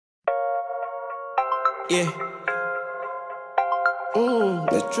Yeah.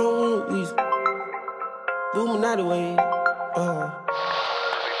 Metro Weezy. Illuminati way. We've done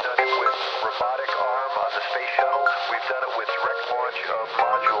it with robotic arm on the space shuttle. We've done it with direct launch of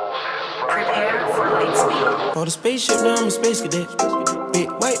modules. Prepare for light speed. On the spaceship, now I'm a space cadet. Big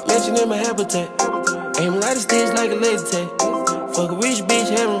white mansion in my habitat. Aim a lot of sticks like a laser tag. Fuck a rich bitch,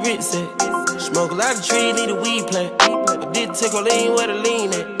 having rich set. Smoke a lot of trees, need a weed plant. I did take a lean where the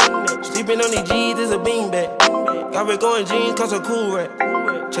lean at. Sleeping on these G's is a beanbag. Got red going jeans, cause I'm cool rat.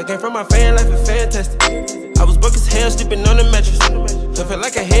 Checking from my fan life is fantastic. I was broke as hell, sleeping on the mattress. Felt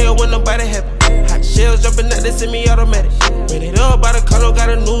like a hell when nobody happy. Hot shells jumping out, they send me automatic. Ran it up by the condo, got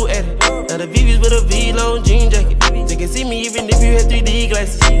a new edit. Now the VV's with a V-long jean jacket. They can see me even if you had 3D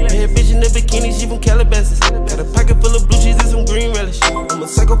glasses. Bad bitch in the bikini, she from Calabasas. Got a pocket full of blue cheese and some green relish. I'm a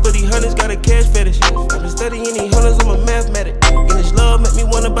psycho for these hunters, got a cash fetish. I've been studying these hunters, I'm a mathematic. And this love make me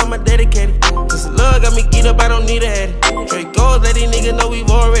wanna buy my dedicated. This love got me geeked up, I don't need a addy. Straight goals, let these niggas know we've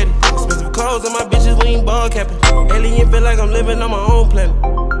already. Expensive clothes on my bitches, we ain't ball capping. Alien feel like I'm living on my own planet.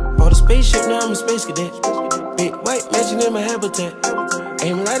 Bought a spaceship, now I'm a space cadet. Big white mansion in my habitat.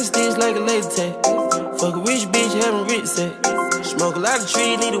 Aim a lot of sticks like a laser tag. Fuck a rich bitch, having rich set. Smoke a lot of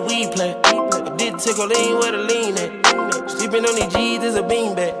trees, need a weed plant. I did take a lean where the lean at. Sleeping on these G's is a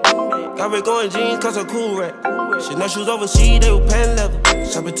beanbag. Got red going jeans, cause I'm cool rat. Chanel shoes overseas, they were pan leather.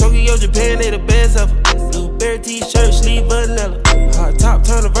 Shop in Tokyo, Japan, they the best ever. Blueberry t-shirt, sleeve vanilla. Hard top,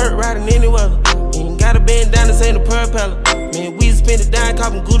 turn a vert, riding any weather. Ain't gotta bend down, this ain't a propeller. Man, we spend it down,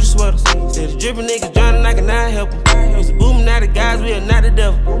 copping Gucci sweaters. Said the drippin' niggas drowning, I cannot help them. Used to booming out the guys, we are not the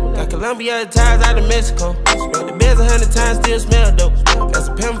devil. Got Colombia ties out of Mexico. Spent the beds 100 times, still smell dope. Got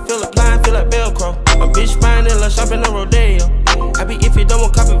some pimp, feel applying, feel like Velcro. My bitch fine and love shopping on Rodeo. I be if you don't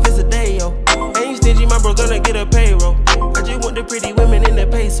want copy, visit day, yo. Ain't stingy, my bro gonna get a payroll. I just want the pretty women in the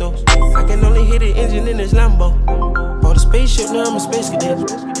pesos. I can only hit the engine in this Lambo. Bought a spaceship, now I'm a space cadet.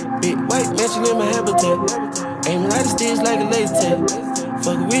 Big white mansion in my habitat. Aim a lot of sticks like a laser tag.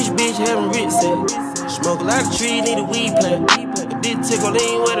 Fuck a rich bitch, having rich set. Smoke a lot of trees, need a weed plant. I did take a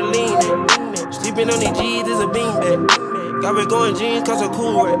lean where the lean at. Sleeping on these G's is a beanbag. Got red going jeans, cause I'm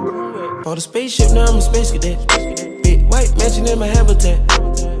cool rat. Bought a spaceship, now I'm a space cadet. Big white mansion in my habitat.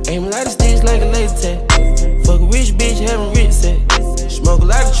 Aim a lot of sticks like a laser tag. Fuck a rich bitch, having rich set. Smoke a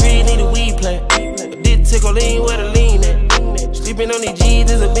lot of trees, need a weed plant. I did take a lean where the lean at. Sleeping on these G's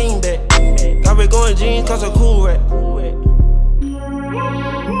is a beanbag. Got red going jeans, cause I'm cool rat.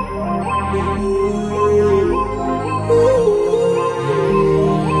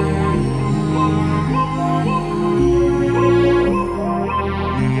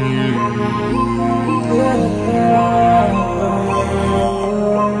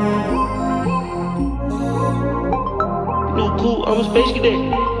 Cool, I'm a space cadet.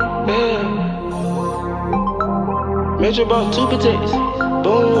 Yeah. Metro bought 2 protectors.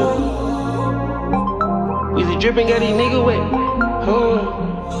 Boom. Weezy drippin', got these nigga wet.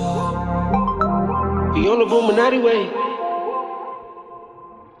 We on the Illuminati way.